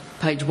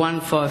page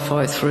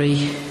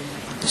 1553,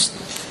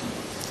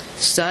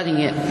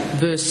 starting at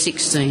verse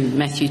 16,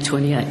 Matthew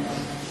 28.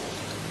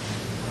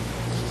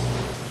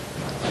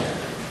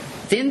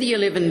 Then the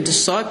 11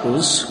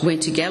 disciples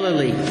went to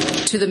Galilee,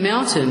 to the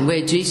mountain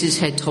where Jesus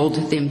had told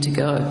them to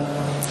go.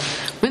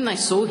 When they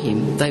saw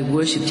him, they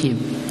worshipped him,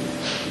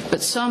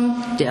 but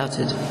some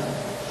doubted.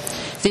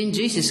 Then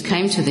Jesus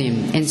came to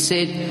them and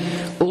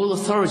said, "All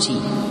authority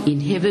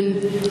in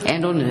heaven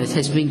and on earth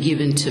has been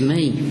given to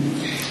me.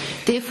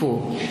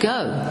 Therefore,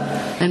 go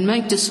and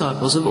make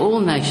disciples of all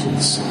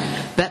nations,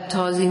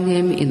 baptizing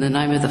them in the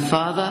name of the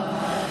Father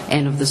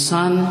and of the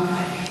Son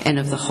and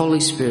of the Holy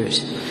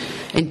Spirit,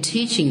 and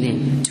teaching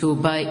them to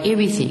obey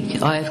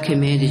everything I have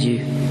commanded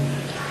you.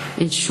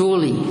 And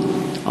surely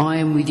I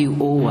am with you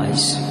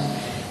always,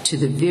 to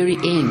the very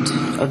end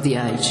of the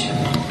age."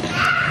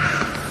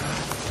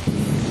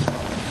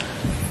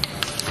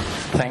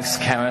 Thanks,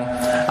 Karen.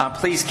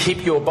 Please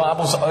keep your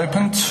Bibles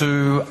open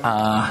to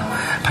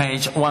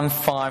page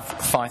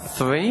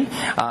 1553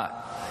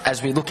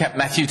 as we look at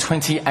Matthew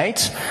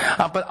 28.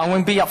 But I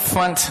want to be up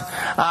front.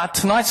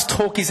 Tonight's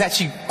talk is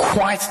actually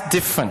quite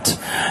different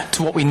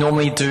to what we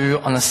normally do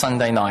on a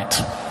Sunday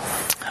night.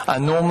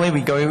 Normally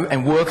we go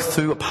and work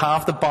through a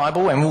part of the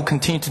Bible, and we'll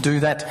continue to do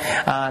that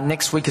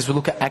next week as we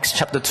look at Acts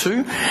chapter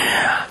 2.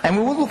 And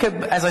we will look at,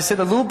 as I said,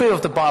 a little bit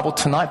of the Bible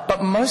tonight,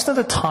 but most of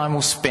the time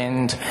we'll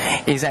spend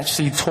is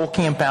actually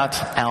talking about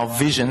our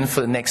vision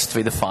for the next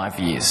 3 to 5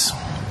 years.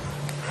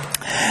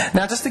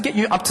 Now, just to get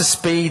you up to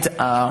speed,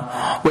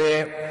 how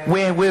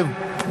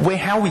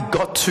we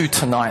got to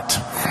tonight.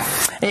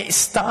 It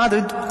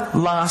started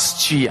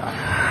last year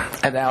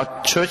at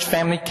our church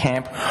family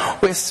camp,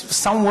 where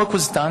some work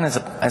was done as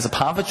a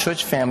part of a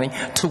church family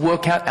to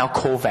work out our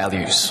core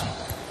values.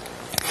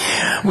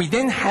 We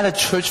then had a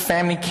church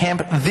family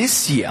camp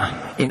this year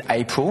in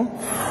April,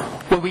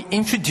 where we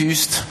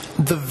introduced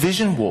the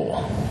vision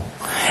wall.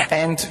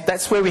 And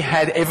that's where we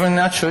had everyone in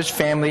our church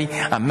family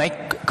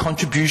make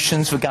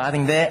contributions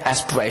regarding their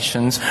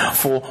aspirations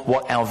for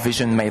what our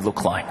vision may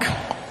look like.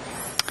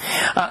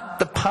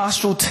 The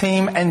pastoral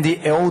team and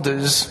the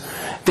elders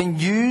then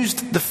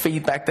used the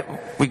feedback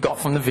that we got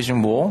from the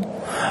vision wall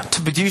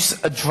to produce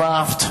a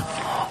draft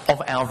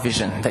of our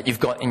vision that you've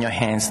got in your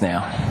hands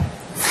now.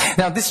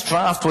 Now, this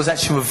draft was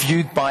actually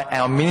reviewed by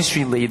our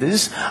ministry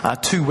leaders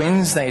 2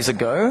 Wednesdays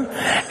ago,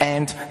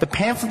 and the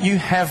pamphlet you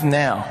have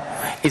now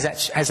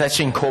has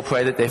actually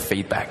incorporated their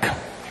feedback.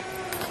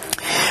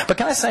 But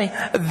can I say,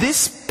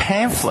 this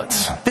pamphlet,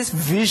 this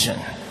vision,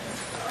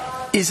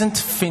 isn't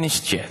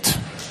finished yet,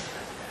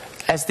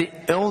 as the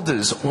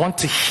elders want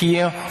to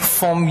hear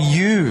from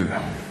you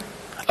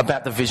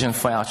about the vision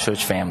for our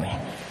church family.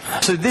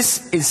 So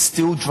this is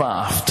still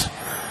draft,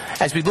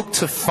 as we look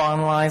to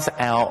finalise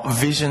our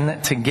vision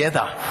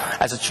together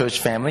as a church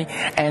family,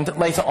 and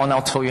later on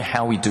I'll tell you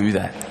how we do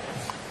that.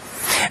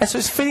 And so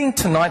it's fitting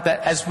tonight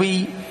that as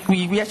we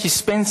actually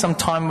spend some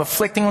time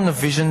reflecting on the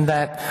vision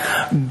that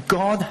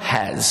God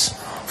has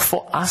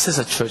for us as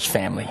a church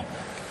family.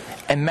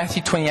 And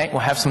Matthew 28 will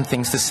have some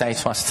things to say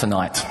to us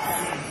tonight.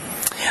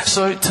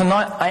 So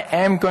tonight I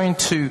am going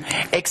to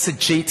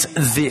exegete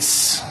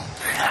this,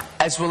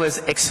 as well as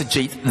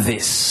exegete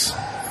this.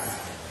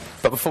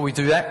 But before we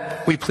do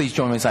that, will you please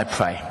join me as I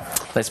pray?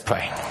 Let's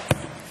pray.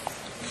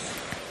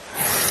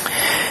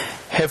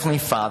 Heavenly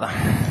Father,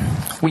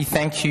 we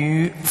thank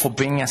you for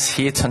bringing us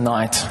here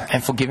tonight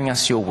and for giving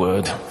us your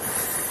word.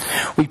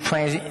 We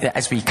pray that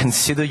as we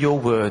consider your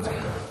word,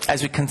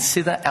 as we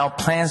consider our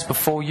plans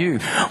before you,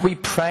 we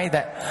pray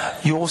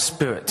that your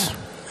Spirit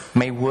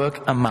may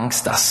work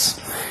amongst us.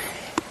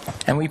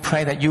 And we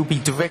pray that you'll be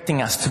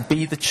directing us to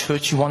be the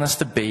church you want us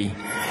to be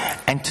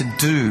and to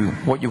do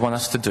what you want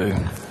us to do.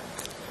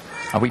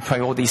 And we pray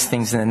all these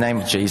things in the name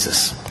of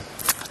Jesus.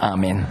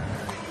 Amen.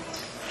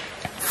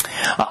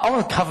 I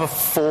want to cover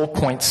 4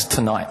 points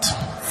tonight.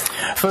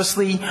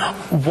 Firstly,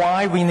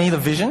 why we need a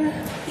vision.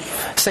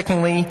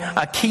 Secondly,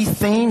 key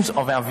themes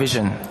of our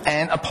vision.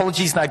 And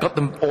apologies that I got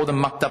them all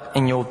mucked up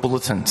in your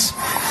bulletins.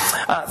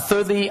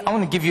 Thirdly, I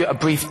want to give you a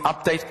brief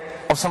update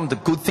of some of the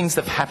good things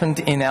that have happened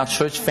in our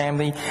church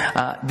family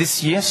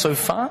this year so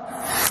far.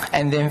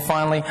 And then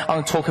finally, I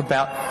want to talk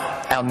about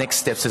our next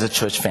steps as a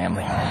church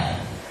family.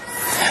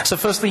 So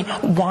firstly,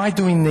 why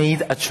do we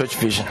need a church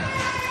vision?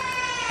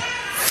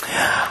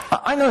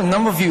 I know a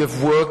number of you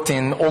have worked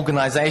in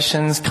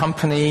organizations,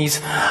 companies,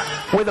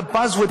 where the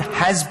buzzword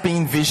has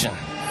been vision.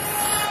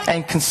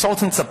 And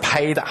consultants are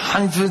paid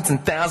hundreds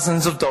and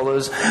thousands of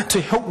dollars to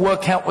help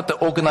work out what the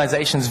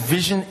organization's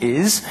vision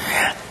is.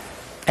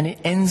 And it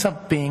ends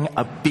up being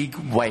a big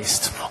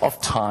waste of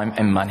time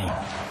and money.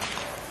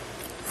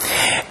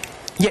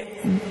 Yet,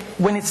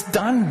 when it's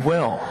done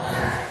well,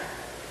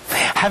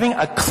 having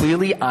a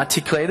clearly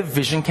articulated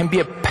vision can be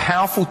a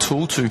powerful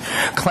tool to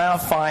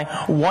clarify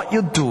what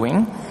you're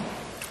doing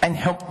and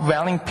help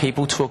rallying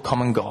people to a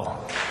common goal.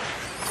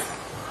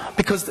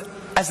 Because,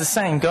 as the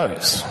saying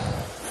goes,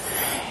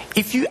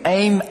 if you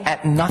aim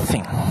at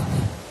nothing,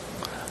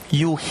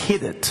 you'll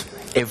hit it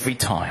every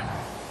time.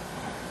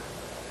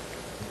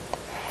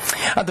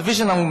 The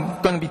vision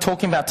I'm going to be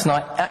talking about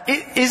tonight,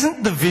 it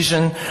isn't the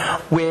vision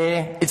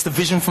where it's the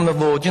vision from the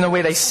Lord. You know,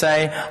 where they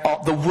say,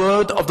 oh, the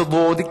word of the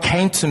Lord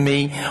came to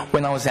me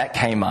when I was at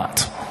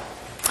Kmart.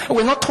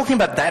 We're not talking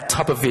about that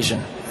type of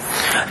vision.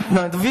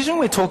 No, the vision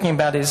we're talking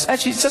about is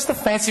actually it's just a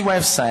fancy way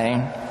of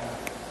saying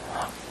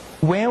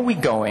where are we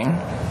going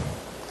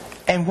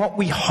and what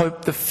we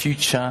hope the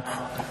future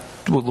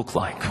will look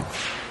like.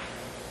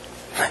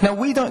 Now,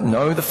 we don't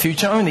know the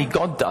future, only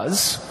God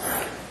does.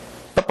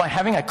 But by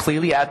having a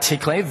clearly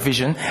articulated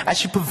vision,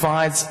 actually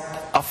provides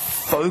a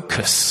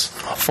focus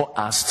for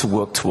us to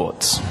work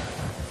towards.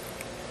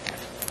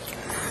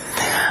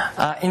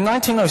 In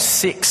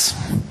 1906,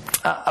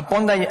 at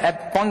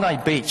Bondi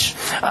Beach,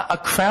 a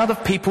crowd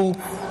of people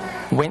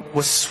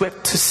was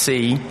swept to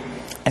sea,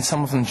 and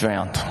some of them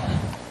drowned.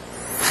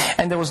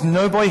 And there was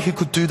nobody who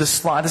could do the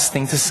slightest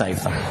thing to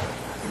save them.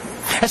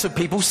 And so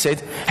people said,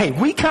 hey,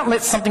 we can't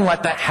let something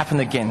like that happen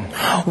again.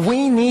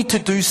 We need to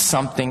do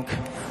something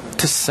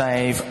to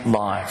save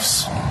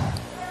lives.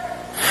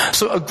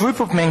 So a group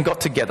of men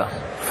got together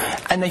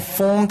and they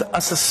formed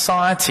a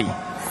society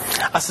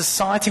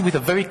with a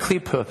very clear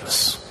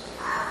purpose.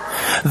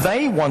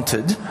 They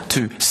wanted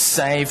to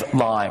save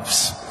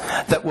lives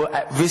that were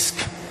at risk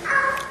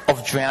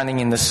of drowning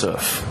in the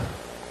surf.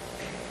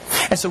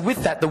 And so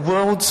with that, the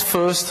world's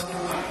first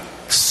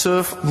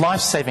surf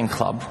life-saving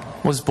club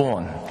was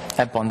born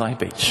at Bondi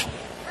Beach.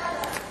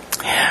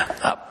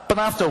 But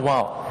after a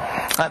while,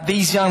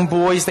 these young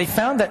boys, they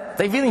found that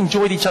they really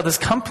enjoyed each other's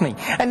company.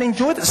 And they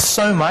enjoyed it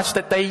so much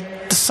that they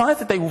decided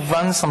that they would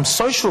run some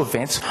social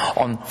events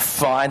on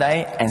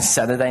Friday and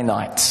Saturday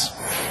nights.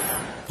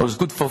 It was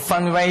good for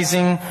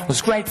fundraising, it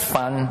was great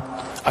fun,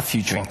 a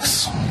few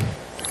drinks.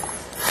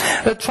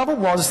 The trouble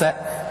was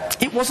that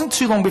it wasn't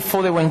too long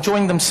before they were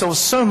enjoying themselves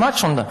so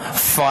much on the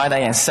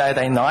Friday and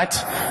Saturday night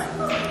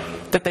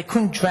that they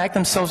couldn't drag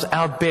themselves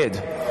out of bed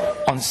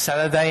on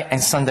Saturday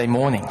and Sunday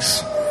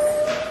mornings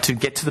to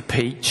get to the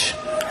beach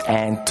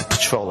and to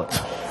patrol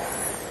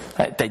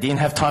it. They didn't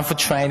have time for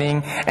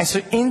training, and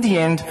so in the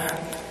end,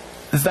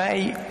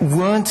 they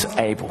weren't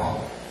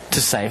able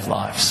to save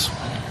lives.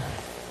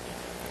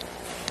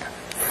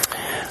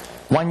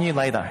 1 year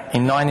later,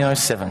 in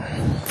 1907,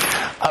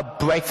 a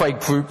breakaway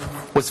group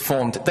was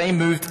formed. They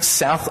moved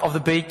south of the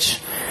beach,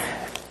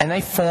 and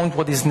they formed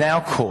what is now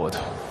called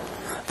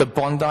the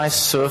Bondi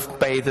Surf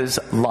Bathers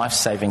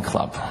Life-Saving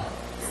Club.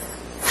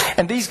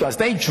 And these guys,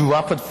 they drew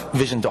up a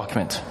vision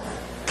document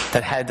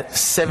that had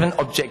 7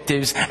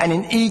 objectives, and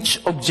in each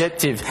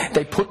objective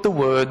they put the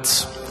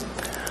words,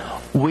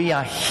 "We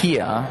are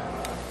here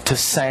to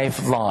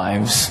save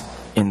lives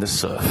in the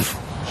surf."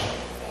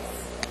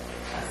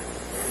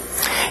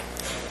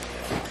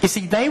 You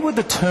see, they were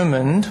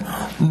determined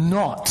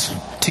not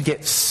to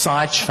get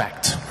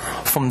sidetracked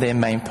from their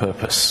main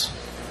purpose.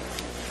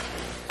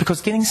 Because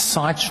getting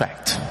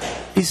sidetracked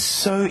is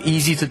so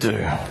easy to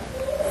do.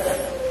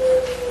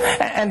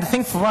 And the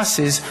thing for us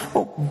is,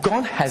 well,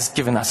 God has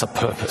given us a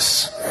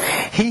purpose.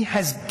 He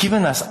has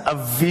given us a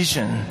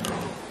vision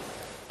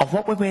of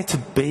what we're to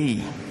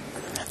be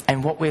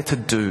and what we're to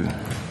do.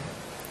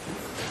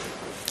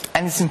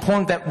 And it's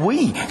important that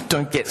we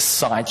don't get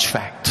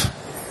sidetracked.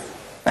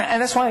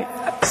 And that's why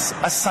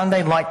a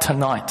Sunday like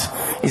tonight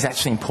is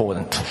actually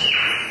important.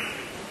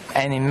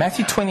 And in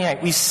Matthew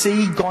 28, we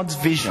see God's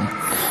vision.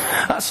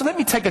 So let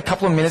me take a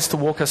couple of minutes to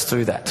walk us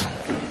through that.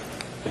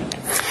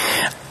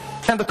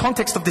 Now, the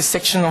context of this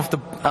section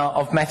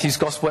of Matthew's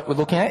Gospel that we're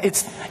looking at,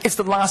 it's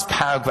the last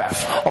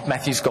paragraph of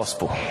Matthew's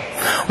Gospel,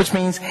 which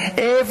means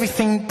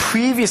everything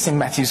previous in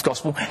Matthew's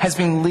Gospel has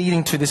been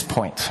leading to this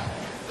point.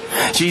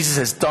 Jesus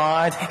has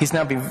died, he's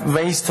now been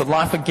raised to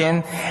life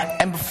again,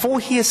 and before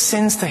he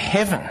ascends to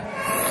heaven,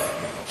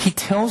 he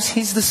tells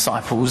his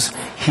disciples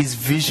his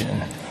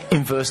vision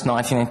in verse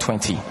 19 and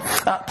 20.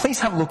 Please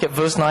have a look at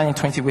verse 19 and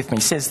 20 with me.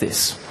 It says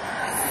this: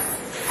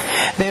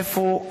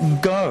 "Therefore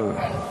go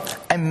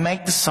and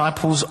make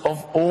disciples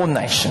of all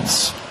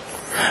nations,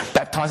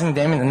 baptizing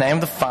them in the name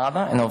of the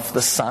Father and of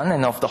the Son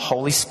and of the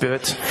Holy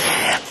Spirit,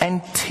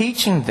 and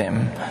teaching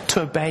them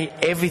to obey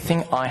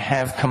everything I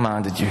have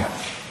commanded you."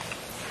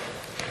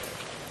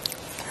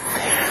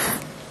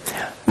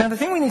 Now, the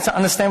thing we need to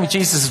understand with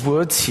Jesus'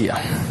 words here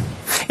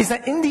is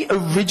that in the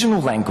original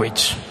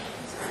language,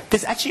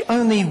 there's actually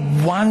only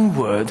one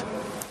word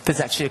that's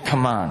actually a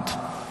command.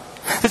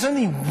 There's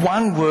only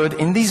one word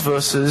in these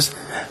verses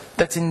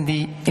that's in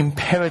the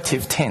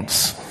imperative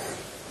tense.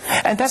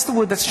 And that's the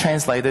word that's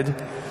translated,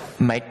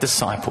 make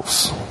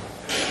disciples.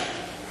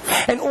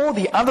 And all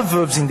the other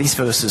verbs in these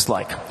verses,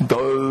 like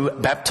go,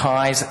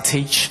 baptize,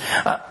 teach,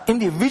 in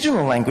the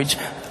original language,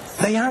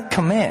 they aren't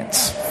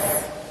commands.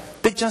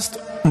 They're just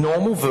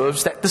normal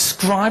verbs that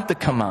describe the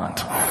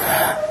command.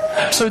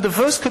 So the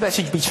verse could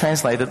actually be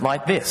translated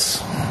like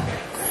this: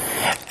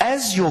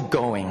 as you're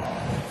going,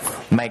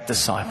 make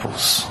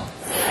disciples.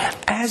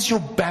 As you're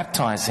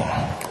baptizing,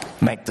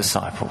 make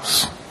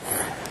disciples.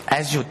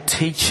 As you're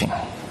teaching,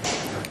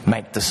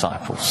 make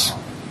disciples.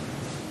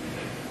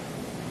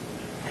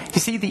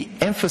 You see, the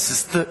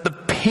emphasis, the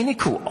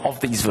pinnacle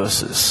of these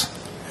verses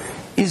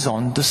is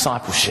on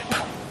discipleship.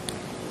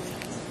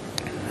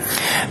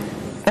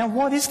 Now,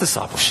 what is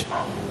discipleship?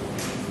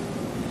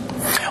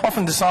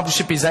 Often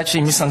discipleship is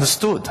actually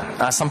misunderstood.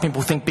 Some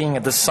people think being a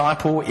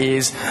disciple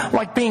is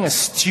like being a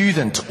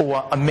student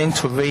or a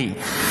mentoree,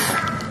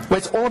 where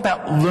it's all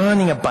about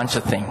learning a bunch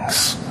of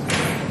things.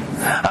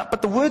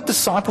 But the word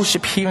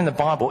discipleship here in the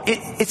Bible,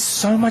 it's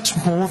so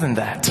much more than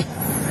that,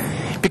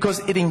 because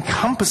it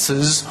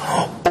encompasses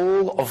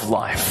all of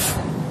life.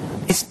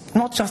 It's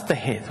not just the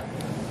head.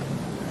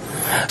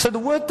 So the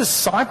word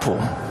disciple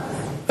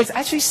is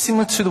actually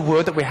similar to the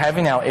word that we have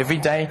in our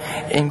everyday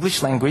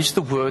English language,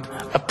 the word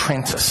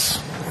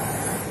apprentice.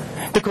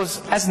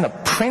 Because as an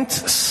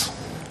apprentice,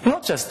 you're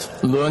not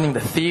just learning the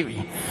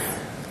theory,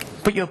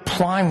 but you're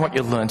applying what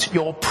you learned.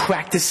 You're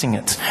practicing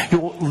it.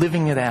 You're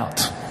living it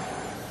out.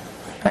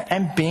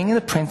 And being an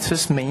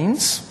apprentice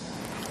means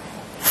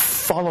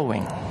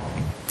following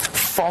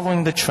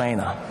the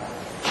trainer,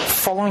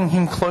 following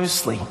him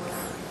closely,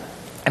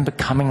 and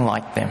becoming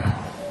like them.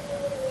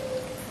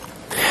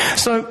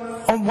 So,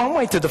 one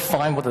way to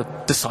define what a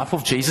disciple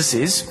of Jesus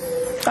is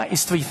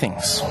three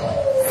things.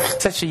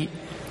 It's actually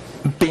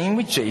being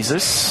with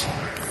Jesus,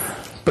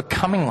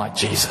 becoming like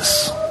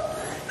Jesus,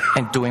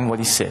 and doing what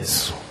he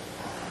says.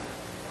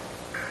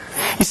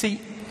 You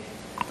see,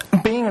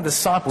 being a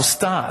disciple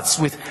starts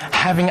with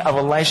having a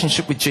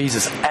relationship with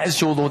Jesus as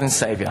your Lord and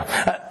Saviour.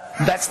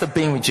 That's the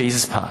being with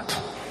Jesus part.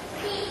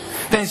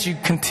 Then as you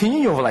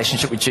continue your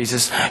relationship with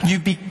Jesus, you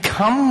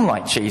become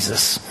like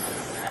Jesus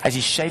as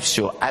he shapes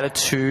your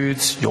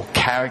attitudes, your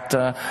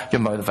character,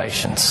 your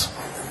motivations.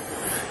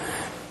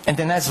 And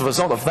then as a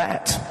result of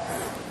that,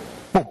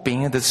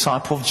 being a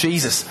disciple of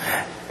Jesus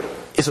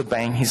is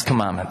obeying his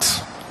commandments,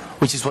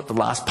 which is what the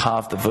last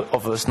part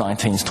of verse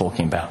 19 is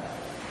talking about.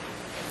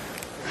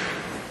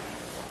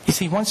 You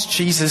see, once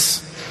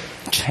Jesus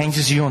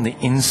changes you on the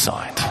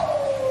inside,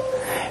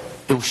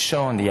 it will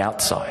show on the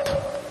outside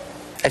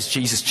as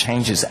Jesus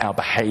changes our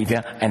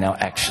behaviour and our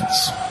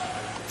actions.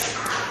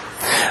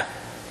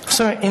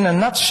 So in a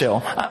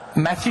nutshell,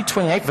 Matthew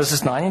 28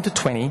 verses 19 to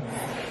 20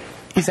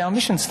 is our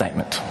mission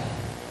statement.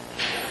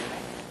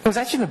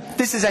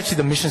 This is actually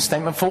the mission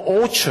statement for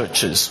all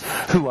churches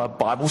who are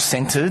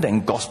Bible-centred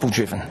and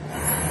gospel-driven.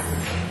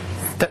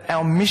 That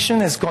our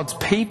mission as God's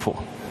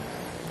people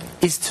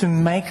is to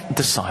make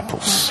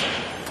disciples,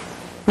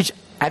 which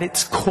at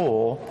its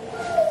core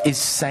is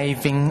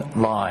saving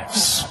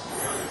lives.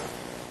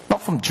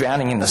 Not from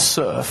drowning in the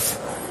surf,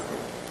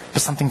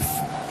 but something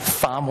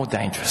far more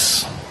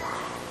dangerous.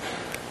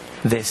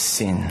 Their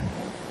sin.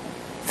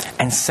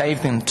 And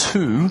save them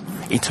to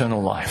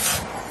eternal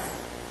life.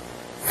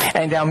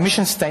 And our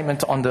mission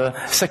statement on the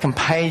second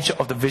page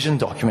of the vision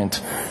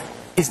document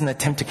is an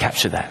attempt to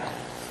capture that.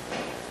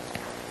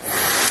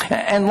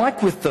 And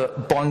like with the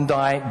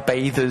Bondi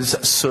Bathers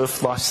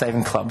Surf Life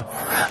Saving Club,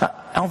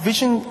 our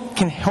vision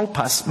can help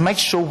us make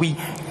sure we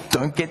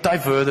don't get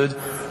diverted,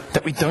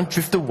 that we don't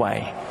drift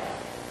away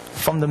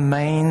from the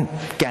main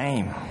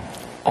game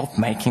of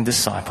making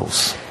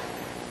disciples.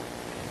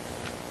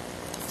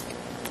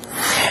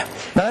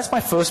 Now that's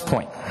my first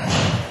point.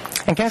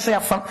 And can I say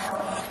up front,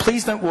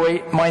 please don't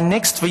worry, my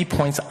next 3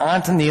 points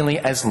aren't nearly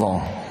as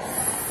long.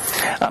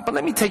 But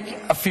let me take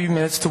a few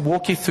minutes to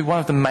walk you through one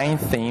of the main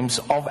themes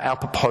of our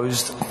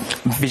proposed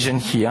vision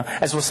here,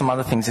 as well as some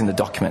other things in the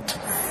document.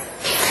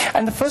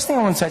 And the first thing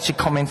I want to actually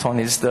comment on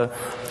is the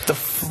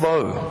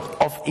flow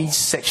of each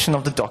section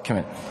of the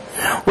document,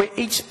 where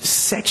each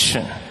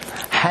section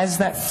has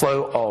that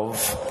flow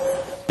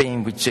of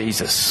being with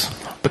Jesus,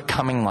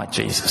 becoming like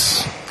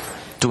Jesus,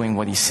 doing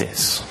what he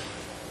says.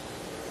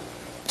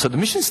 So the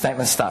mission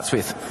statement starts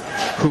with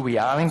who we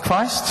are in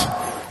Christ,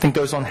 then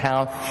goes on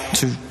how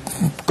to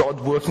God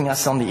working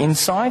us on the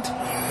inside,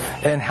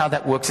 and how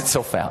that works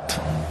itself out.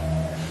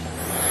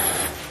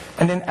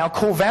 And then our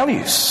core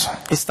values.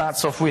 It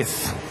starts off with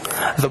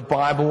the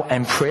Bible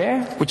and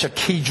prayer, which are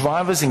key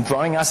drivers in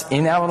growing us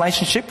in our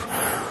relationship,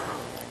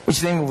 which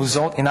then will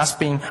result in us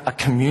being a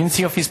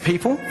community of his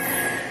people,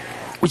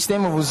 which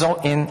then will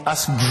result in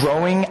us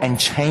growing and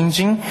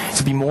changing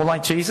to be more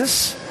like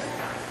Jesus,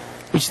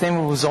 which then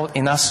will result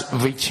in us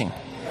reaching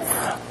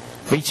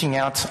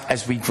out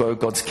as we grow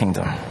God's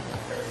kingdom.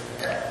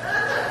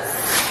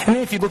 And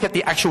then if you look at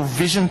the actual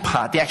vision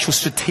part, the actual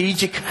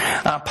strategic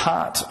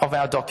part of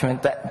our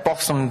document, that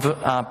box on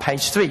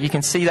page 3, you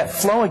can see that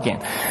flow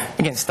again.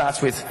 Again, it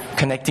starts with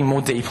connecting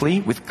more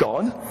deeply with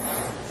God,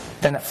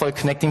 then that flow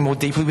connecting more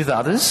deeply with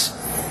others,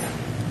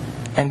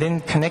 and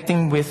then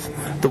connecting with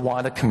the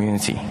wider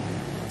community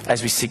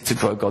as we seek to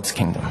grow God's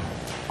kingdom.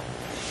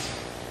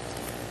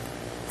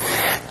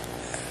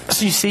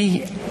 So you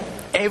see,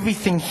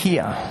 everything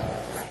here,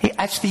 it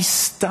actually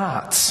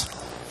starts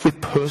with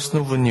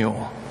personal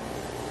renewal,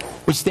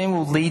 which then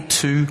will lead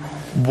to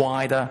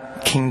wider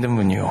kingdom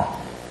renewal.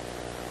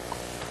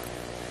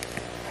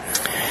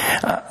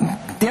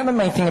 The other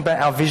main thing about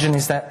our vision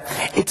is that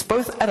it's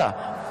both at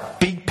a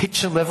big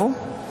picture level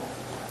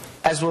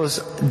as well as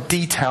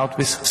detailed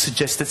with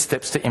suggested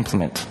steps to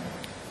implement.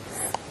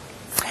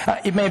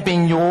 It may have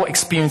been your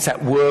experience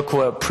at work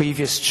or a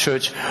previous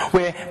church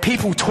where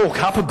people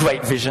talk up a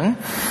great vision,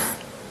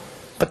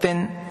 but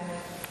then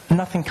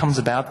nothing comes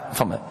about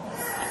from it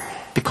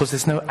because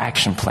there's no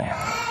action plan.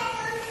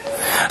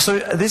 So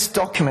this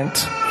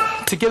document,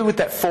 together with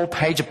that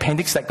 4-page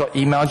appendix that got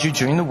emailed you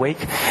during the week,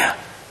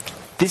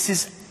 this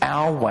is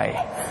our way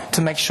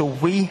to make sure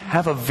we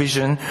have a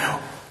vision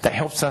that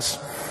helps us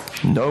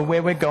know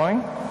where we're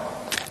going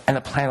and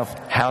a plan of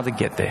how to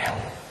get there.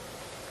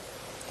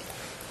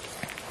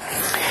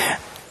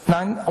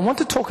 Now, I want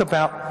to talk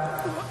about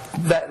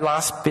that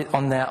last bit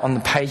on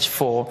the page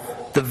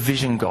 4, the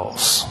vision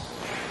goals.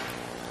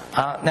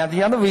 Now,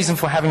 the other reason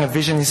for having a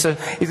vision is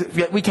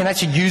that we can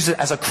actually use it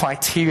as a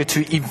criteria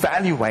to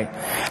evaluate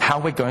how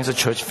we're going as a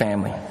church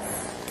family.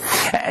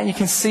 And you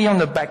can see on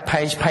the back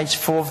page, page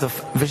 4 of the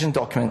vision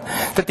document,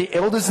 that the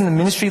elders and the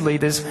ministry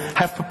leaders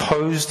have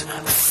proposed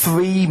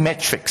 3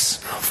 metrics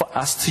for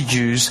us to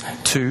use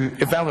to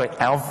evaluate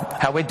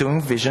how we're doing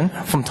vision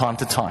from time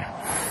to time.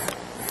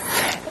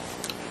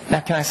 Now,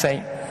 can I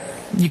say,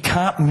 you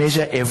can't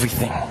measure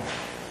everything.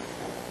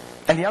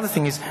 And the other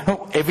thing is,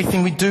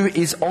 everything we do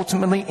is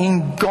ultimately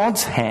in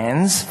God's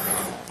hands,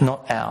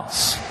 not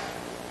ours.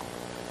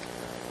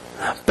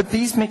 But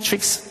these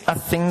metrics are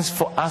things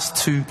for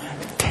us to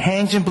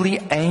tangibly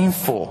aim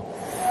for,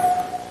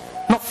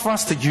 not for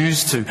us to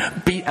use to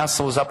beat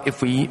ourselves up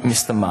if we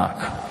miss the mark.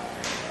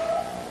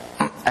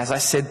 As I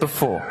said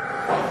before,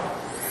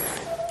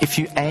 if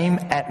you aim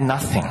at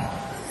nothing,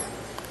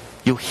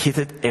 you'll hit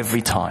it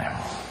every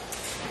time.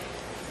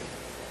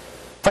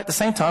 But at the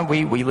same time,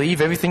 we leave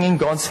everything in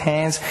God's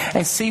hands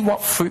and see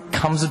what fruit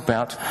comes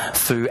about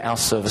through our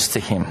service to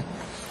Him.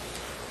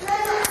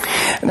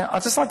 Now,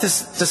 I'd just like to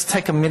just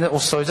take a minute or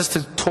so just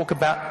to talk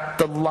about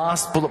the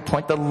last bullet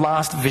point, the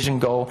last vision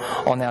goal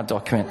on our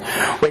document,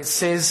 where it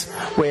says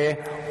we're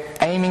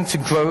aiming to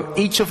grow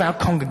each of our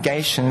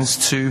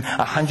congregations to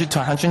 100 to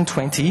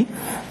 120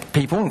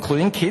 people,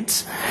 including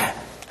kids,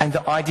 and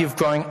the idea of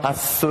growing a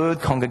 3rd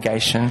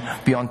congregation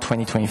beyond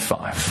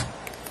 2025.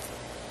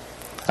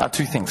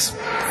 2 things.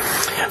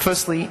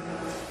 Firstly,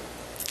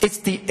 it's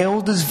the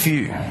elders'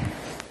 view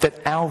that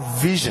our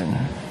vision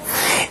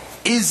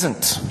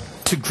isn't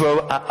to grow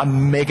a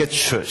mega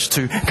church,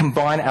 to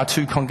combine our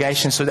 2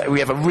 congregations so that we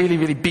have a really,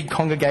 really big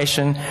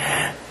congregation.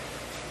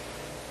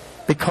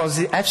 Because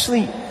it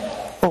actually...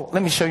 Oh,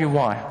 let me show you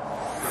why.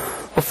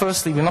 Well,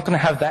 firstly, we're not going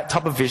to have that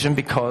type of vision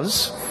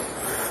because...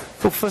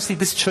 Well, firstly,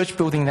 this church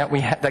building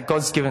that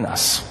God's given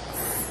us,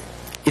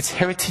 it's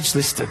heritage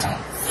listed,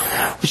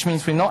 which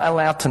means we're not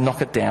allowed to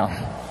knock it down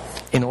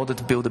in order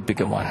to build a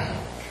bigger one.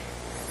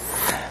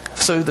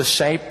 So the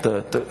shape,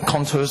 the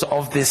contours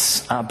of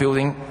this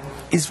building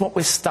is what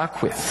we're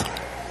stuck with.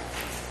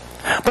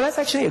 But that's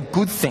actually a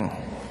good thing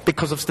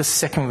because of the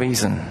second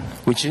reason,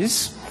 which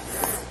is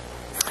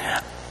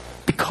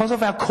because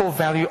of our core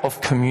value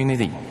of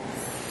community.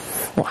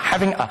 Well,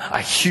 having a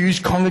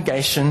huge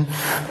congregation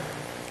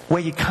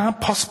where you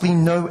can't possibly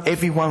know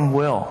everyone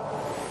well,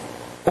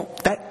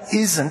 that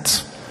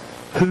isn't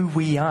who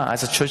we are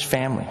as a church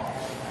family.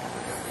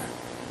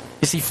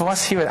 You see, for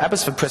us here at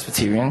Abbotsford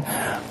Presbyterian,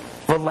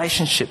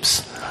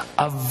 relationships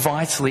are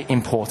vitally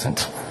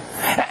important.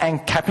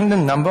 And capping the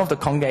number of the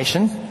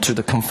congregation to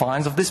the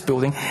confines of this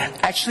building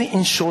actually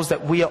ensures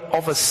that we are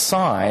of a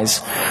size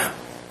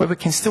where we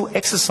can still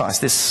exercise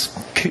this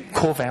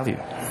core value,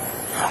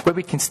 where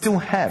we can still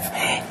have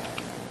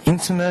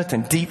intimate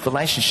and deep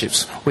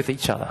relationships with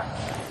each other.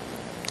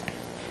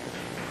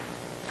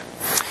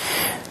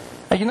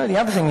 Now, the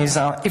other thing is,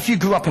 if you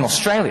grew up in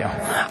Australia,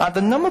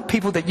 the number of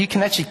people that you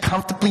can actually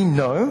comfortably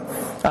know,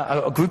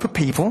 a group of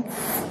people,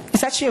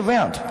 is actually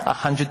around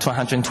 100 to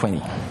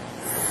 120.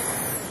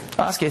 I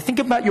ask you, think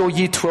about your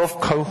year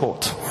 12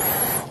 cohort,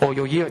 or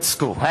your year at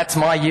school. That's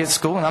my year at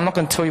school, and I'm not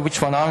going to tell you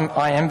which one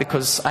I am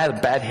because I had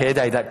a bad hair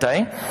day that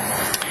day.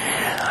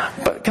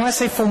 But can I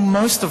say, for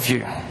most of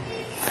you,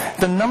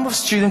 the number of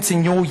students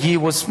in your year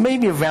was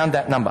maybe around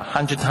that number,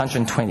 100 to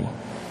 120.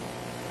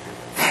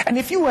 And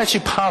if you were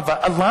actually part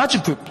of a larger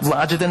group,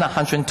 larger than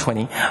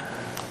 120,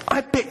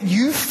 I bet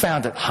you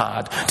found it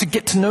hard to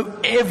get to know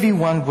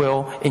everyone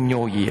well in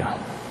your year.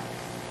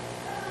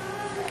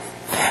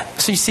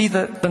 So you see,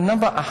 the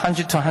number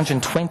 100 to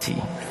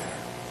 120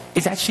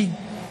 is actually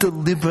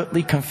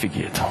deliberately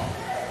configured.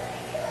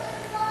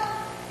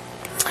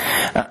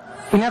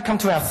 We now come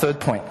to our 3rd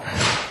point,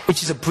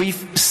 which is a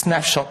brief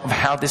snapshot of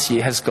how this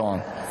year has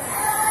gone.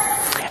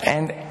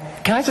 And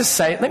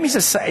let me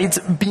just say, it's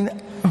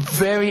been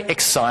very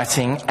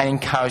exciting and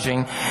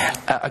encouraging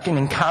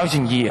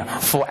year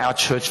for our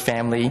church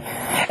family.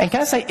 And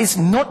can I say, it's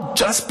not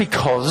just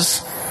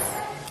because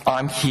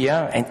I'm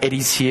here and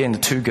Eddie's here and the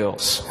 2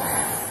 girls.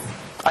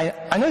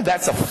 I know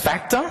that's a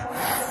factor,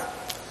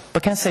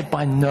 but can I say,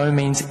 by no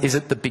means is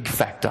it the big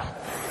factor.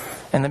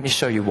 And let me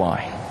show you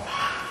why.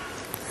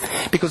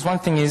 Because one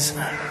thing is,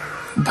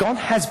 God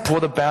has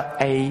brought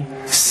about a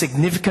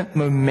significant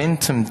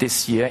momentum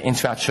this year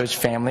into our church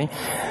family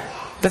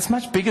that's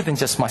much bigger than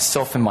just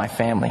myself and my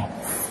family.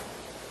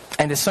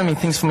 And there's so many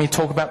things for me to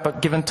talk about,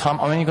 but given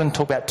time, I'm only going to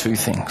talk about two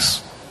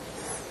things.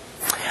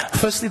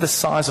 Firstly, the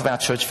size of our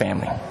church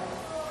family.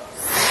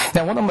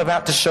 Now, what I'm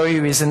about to show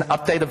you is an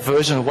updated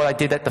version of what I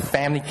did at the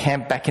family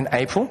camp back in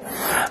April.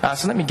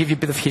 So let me give you a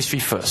bit of history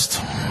first.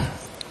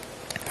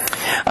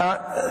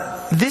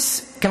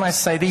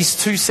 These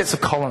two sets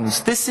of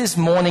columns, this is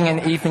morning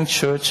and evening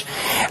church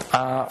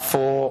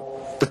for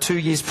the 2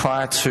 years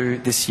prior to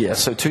this year,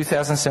 so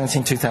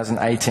 2017,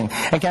 2018.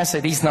 And can I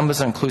say these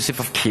numbers are inclusive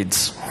of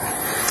kids?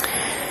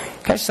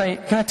 Can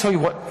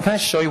I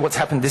show you what's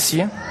happened this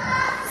year?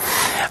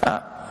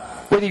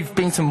 Whether you've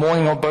been to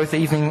morning or both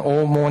evening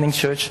or morning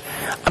church,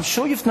 I'm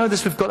sure you've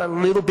noticed we've got a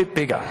little bit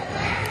bigger.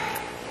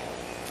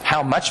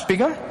 How much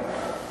bigger?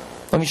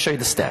 Let me show you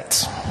the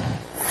stats.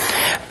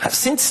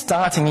 Since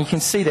starting, you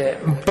can see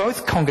that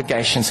both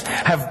congregations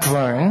have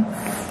grown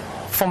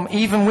from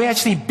we're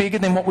actually bigger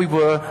than what we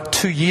were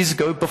 2 years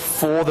ago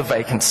before the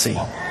vacancy.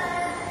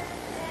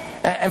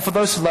 And for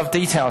those who love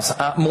details,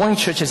 morning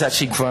church has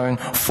actually grown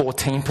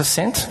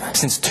 14%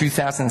 since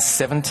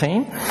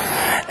 2017,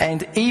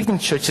 and evening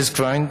church has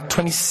grown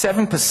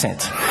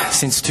 27%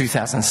 since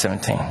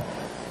 2017.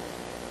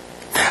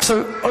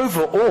 So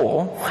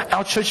overall,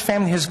 our church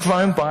family has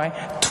grown by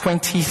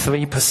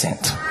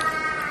 23%.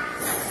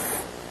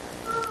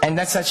 And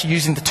that's actually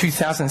using the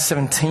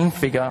 2017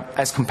 figure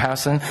as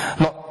comparison,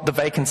 not the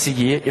vacancy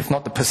year. If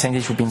not, the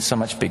percentage would have been so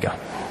much bigger.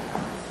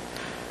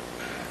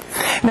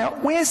 Now,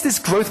 where's this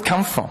growth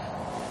come from?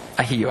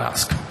 I hear you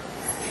ask.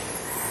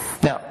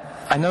 Now,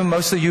 I know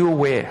most of you are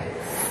aware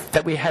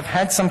that we have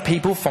had some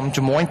people from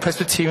Drummoyne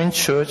Presbyterian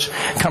Church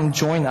come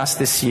join us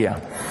this year.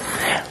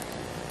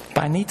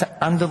 But I need to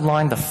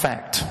underline the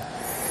fact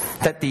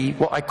that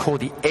what I call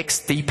the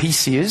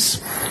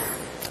ex-DPCers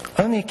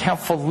only account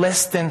for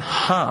less than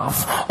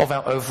half of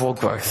our overall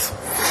growth.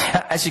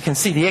 As you can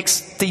see, the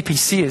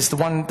ex-DPCers,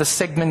 the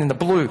segment in the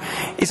blue,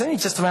 is only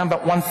just around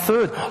about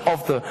 1/3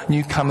 of the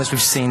newcomers we've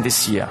seen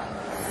this year.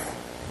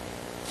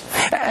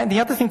 And the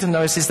other thing to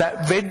notice is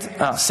that red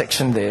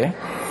section there,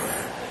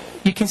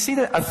 you can see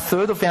that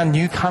 1/3 of our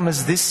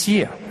newcomers this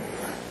year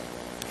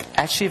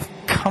actually have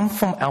come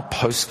from our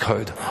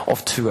postcode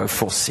of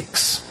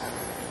 2046.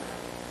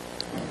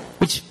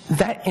 Which,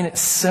 that in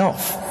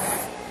itself,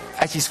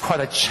 actually is quite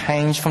a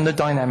change from the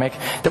dynamic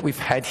that we've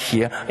had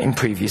here in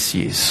previous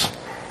years.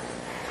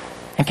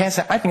 And can I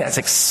say, I think that's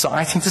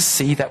exciting to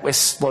see that we're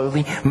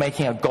slowly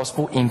making a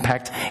gospel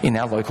impact in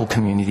our local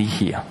community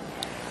here.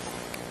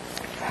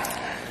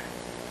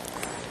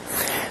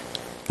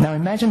 Now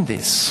imagine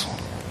this.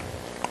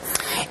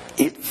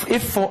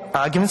 If for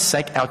argument's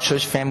sake our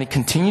church family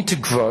continued to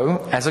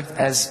grow as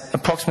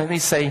approximately,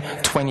 say,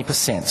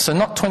 20%, so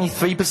not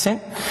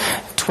 23%,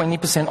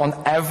 20% on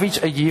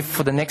average a year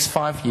for the next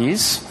 5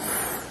 years,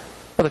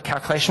 well, the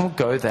calculation will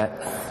go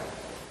that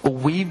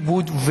we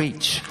would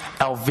reach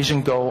our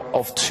vision goal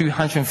of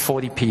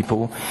 240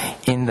 people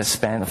in the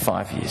span of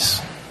 5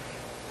 years.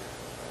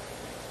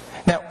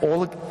 Now,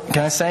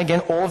 can I say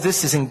again, all of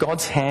this is in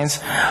God's hands,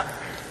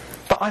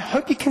 but I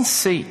hope you can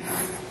see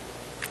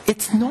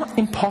it's not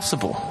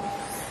impossible.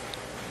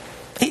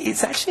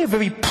 It's actually a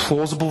very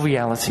plausible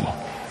reality.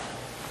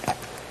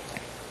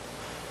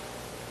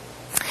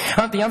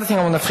 The other thing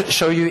I want to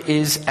show you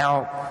is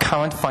our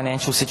current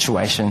financial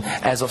situation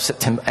as of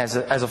September, as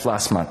of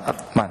last month.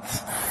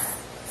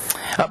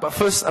 But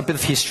first, a bit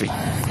of history.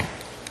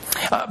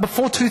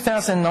 Before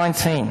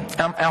 2019,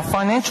 our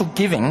financial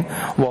giving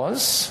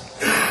was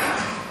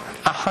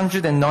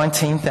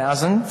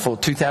 $119,000 for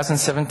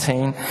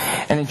 2017,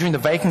 and then during the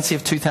vacancy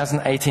of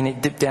 2018,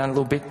 it dipped down a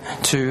little bit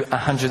to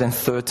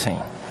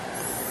 $113,000.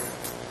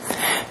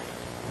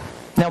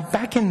 Now,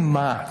 back in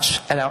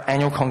March at our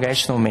annual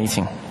congregational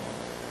meeting,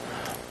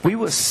 we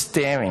were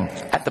staring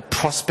at the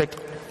prospect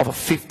of a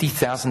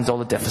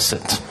 $50,000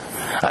 deficit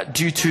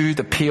due to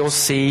the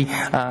PLC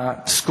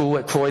school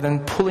at Croydon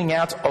pulling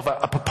out of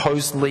a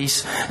proposed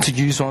lease to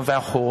use one of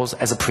our halls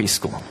as a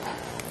preschool.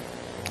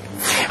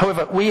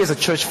 However, we as a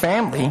church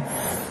family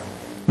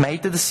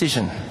made the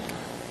decision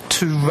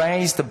to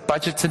raise the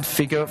budgeted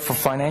figure for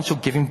financial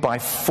giving by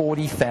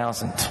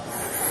 $40,000.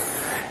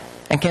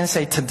 And can I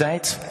say, to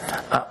date,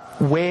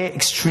 we're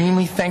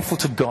extremely thankful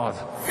to God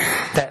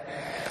that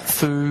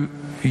through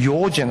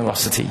your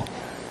generosity,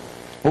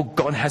 well,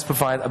 God has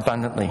provided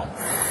abundantly.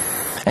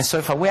 And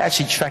so far, we're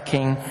actually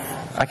tracking,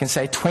 I can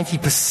say,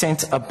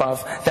 20%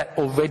 above that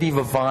already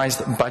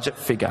revised budget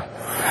figure.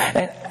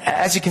 And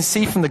as you can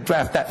see from the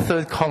graph, that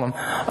third column,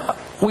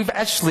 we've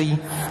actually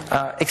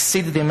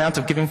exceeded the amount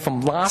of giving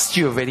from last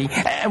year already,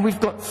 and we've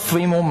got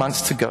 3 more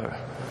months to go.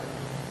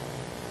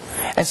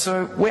 And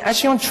so we're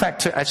actually on track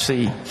to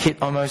actually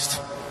hit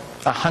almost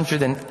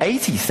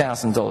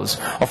 $180,000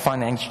 of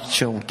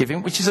financial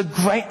giving, which is a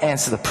great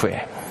answer to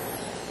prayer.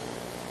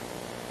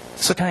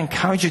 So can I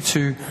encourage you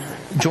to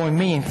join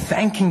me in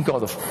thanking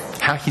God of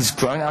how He's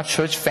grown our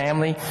church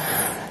family.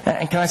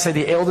 And can I say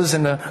the elders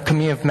and the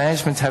committee of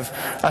management are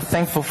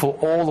thankful for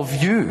all of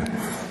you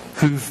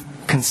who've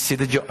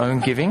considered your own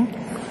giving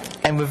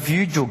and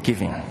reviewed your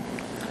giving,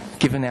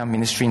 given our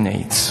ministry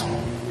needs.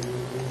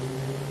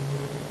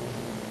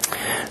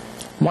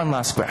 one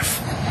last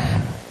graph.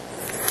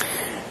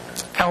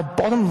 Our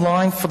bottom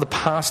line for the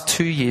past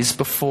 2 years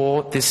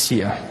before this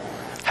year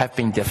have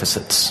been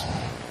deficits.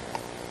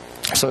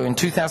 So in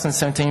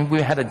 2017,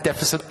 we had a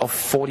deficit of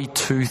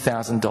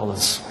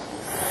 $42,000.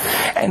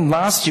 And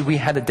last year, we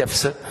had a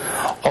deficit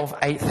of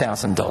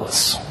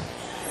 $8,000.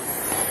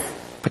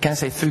 But can I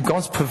say, through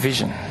God's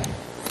provision,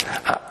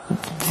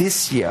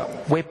 this year,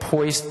 we're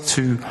poised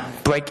to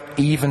break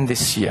even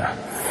this year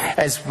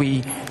as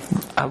we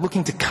are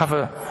looking to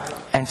cover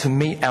and to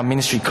meet our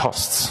ministry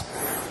costs,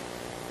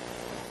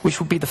 which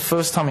will be the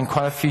first time in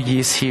quite a few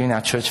years here in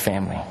our church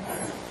family.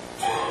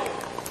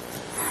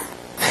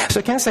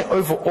 So can I say,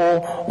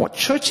 overall, what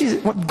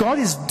God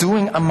is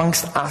doing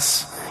amongst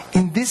us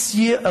in this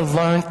year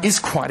alone is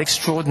quite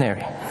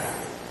extraordinary.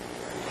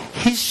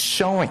 He's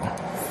showing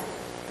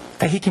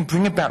that He can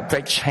bring about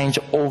great change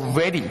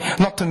already,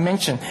 not to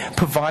mention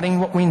providing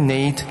what we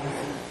need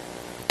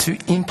to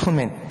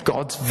implement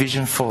God's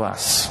vision for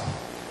us.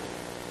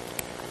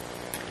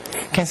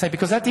 Can I say,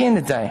 because at the end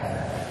of the day,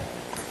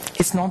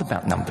 it's not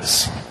about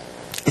numbers.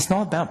 It's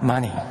not about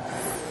money.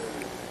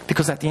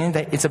 Because at the end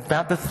of the day, it's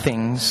about the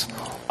things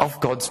of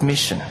God's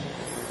mission.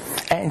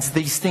 And it's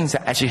these things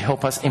that actually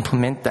help us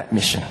implement that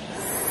mission.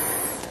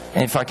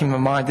 And if I can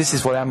remind, this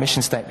is what our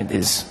mission statement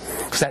is.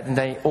 Because at the end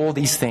of the day, all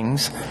these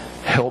things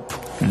help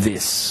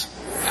this.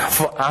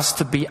 For us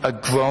to be a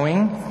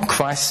growing,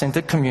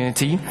 Christ-centered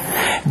community,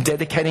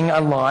 dedicating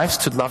our lives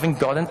to loving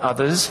God and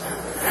others,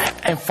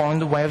 and following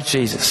the way of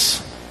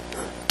Jesus,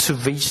 to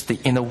reach the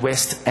inner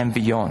west and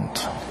beyond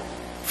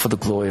for the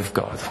glory of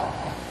God.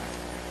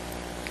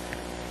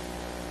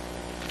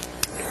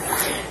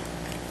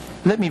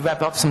 Let me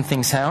wrap up some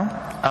things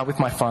now with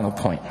my final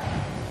point.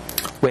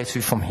 Where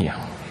to from here?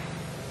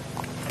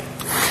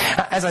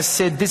 As I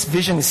said, this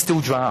vision is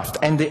still draft,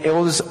 and the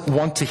elders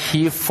want to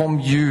hear from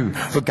you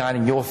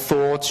regarding your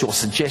thoughts, your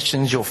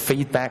suggestions, your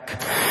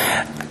feedback.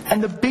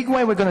 And the big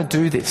way we're going to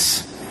do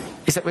this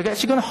is that we're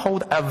actually going to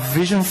hold our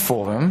vision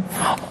forum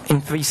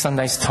in 3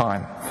 Sundays'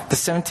 time. The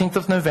 17th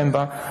of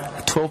November,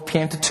 12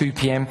 p.m. to 2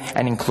 p.m.,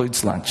 and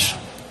includes lunch.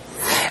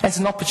 And it's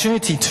an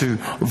opportunity to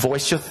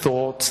voice your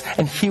thoughts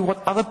and hear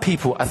what other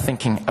people are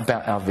thinking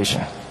about our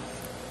vision.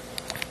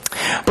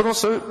 But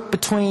also,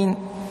 between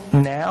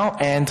now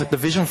and the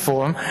Vision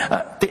Forum,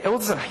 the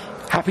elders are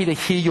happy to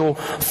hear your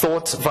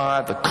thoughts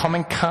via the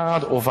comment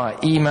card or via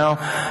email.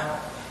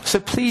 So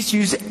please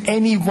use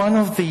any one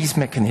of these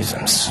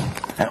mechanisms.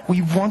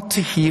 We want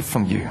to hear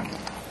from you.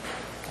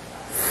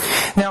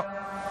 Now,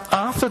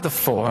 after the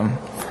forum,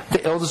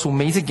 the elders will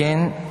meet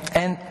again,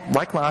 and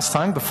like last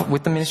time,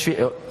 with the ministry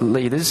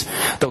leaders,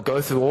 they'll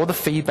go through all the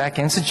feedback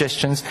and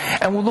suggestions,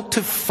 and we'll look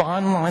to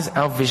finalise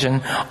our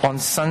vision on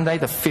Sunday,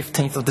 the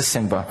 15th of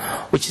December,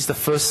 which is the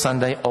first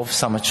Sunday of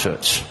Summer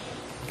Church.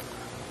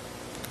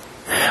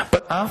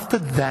 But after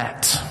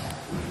that,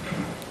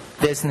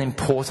 there's an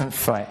important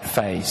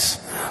phase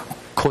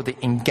called the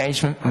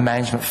engagement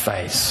management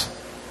phase.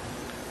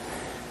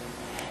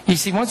 You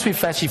see, once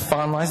we've actually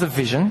finalised the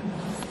vision,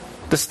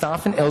 the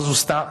staff and elders will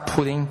start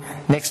putting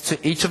next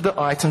to each of the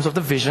items of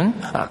the vision,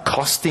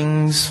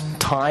 costings,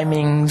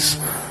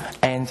 timings,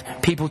 and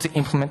people to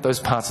implement those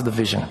parts of the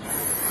vision.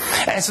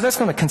 And so that's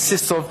going to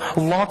consist of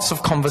lots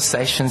of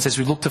conversations as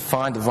we look to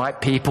find the right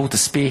people to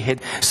spearhead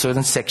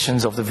certain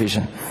sections of the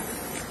vision.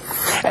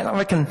 And I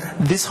reckon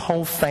this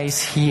whole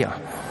phase here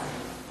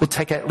will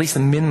take at least a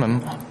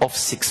minimum of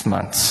 6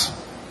 months.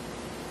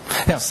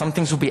 Now, some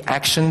things will be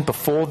actioned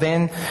before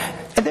then,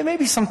 and there may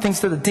be some things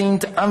that are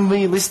deemed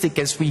unrealistic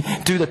as we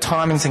do the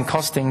timings and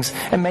costings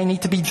and may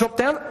need to be dropped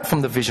out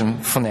from the vision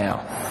for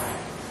now.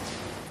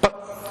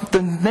 But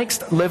the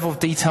next level of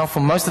detail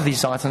for most of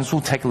these items will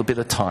take a little bit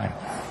of time.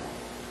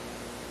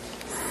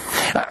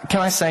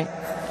 Can I say,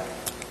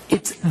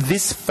 it's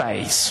this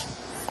phase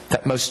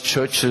that most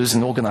churches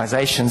and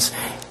organisations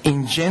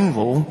in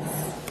general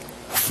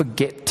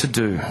forget to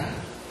do.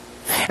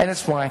 And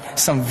that's why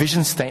some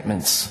vision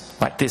statements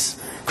like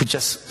this could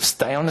just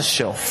stay on the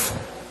shelf,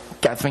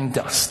 gathering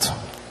dust,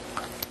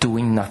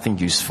 doing nothing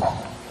useful.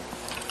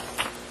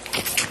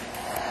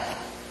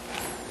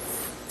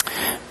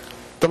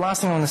 The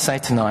last thing I want to say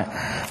tonight,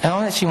 and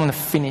I actually want to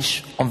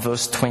finish on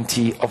verse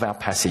 20 of our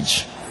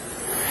passage.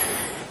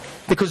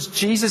 Because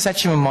Jesus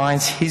actually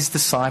reminds his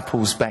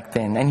disciples back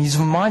then, and he's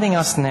reminding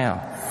us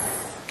now,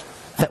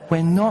 that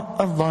we're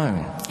not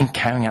alone in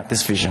carrying out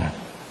this vision.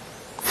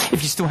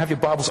 If you still have your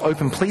Bibles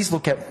open, please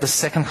look at the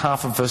second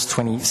half of verse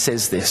 20. It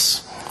says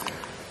this: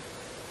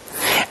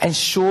 "And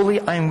surely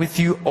I am with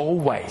you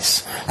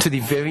always, to the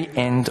very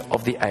end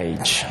of the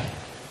age."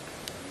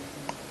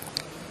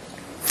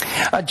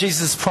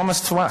 Jesus'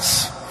 promise to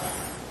us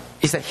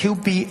is that he'll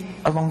be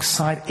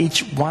alongside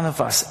each one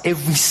of us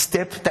every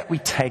step that we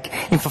take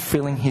in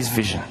fulfilling his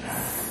vision.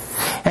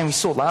 And we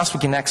saw last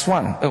week in Acts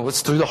 1,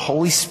 it's through the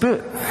Holy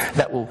Spirit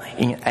that will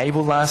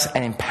enable us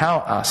and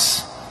empower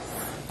us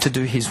to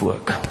do his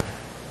work.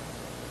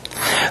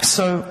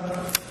 So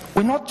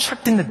we're not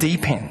chucked in the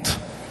deep end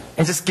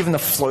and just given a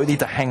floaty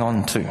to hang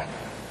on to.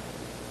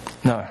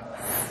 No.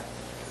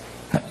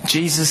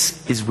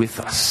 Jesus is with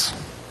us.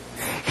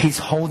 He's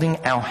holding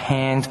our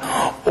hand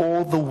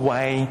all the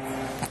way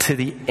to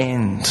the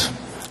end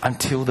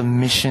until the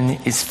mission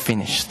is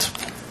finished.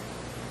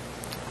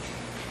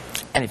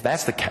 And if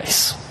that's the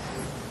case,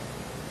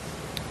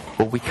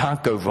 well, we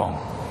can't go wrong.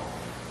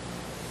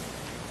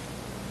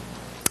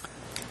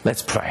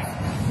 Let's pray.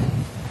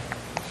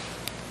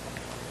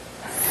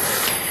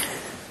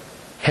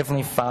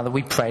 Heavenly Father,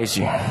 we praise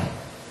you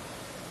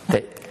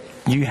that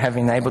you have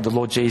enabled the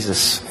Lord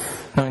Jesus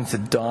not only to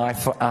die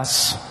for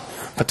us,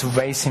 but to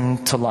raise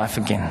him to life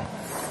again,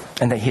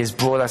 and that he has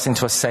brought us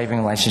into a saving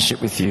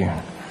relationship with you.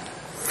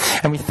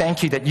 And we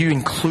thank you that you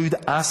include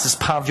us as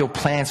part of your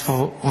plans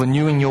for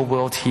renewing your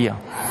world here.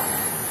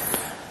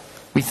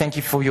 We thank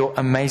you for your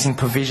amazing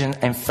provision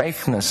and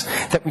faithfulness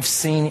that we've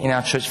seen in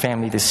our church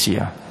family this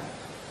year.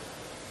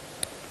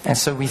 And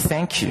so we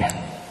thank you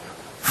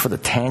for the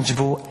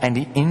tangible and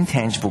the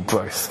intangible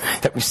growth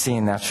that we see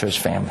in our church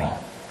family.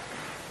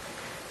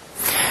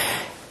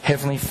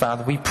 Heavenly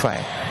Father, we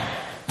pray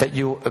that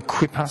you will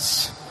equip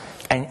us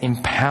and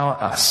empower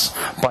us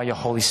by your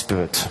Holy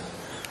Spirit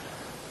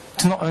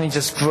to not only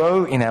just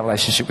grow in our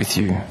relationship with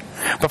you,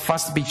 but for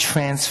us to be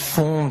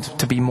transformed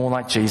to be more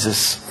like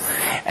Jesus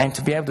and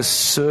to be able to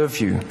serve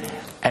you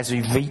as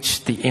we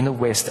reach the inner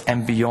west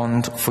and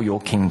beyond for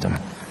your kingdom.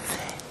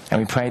 And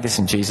we pray this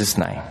in Jesus'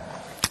 name.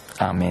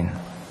 Amen.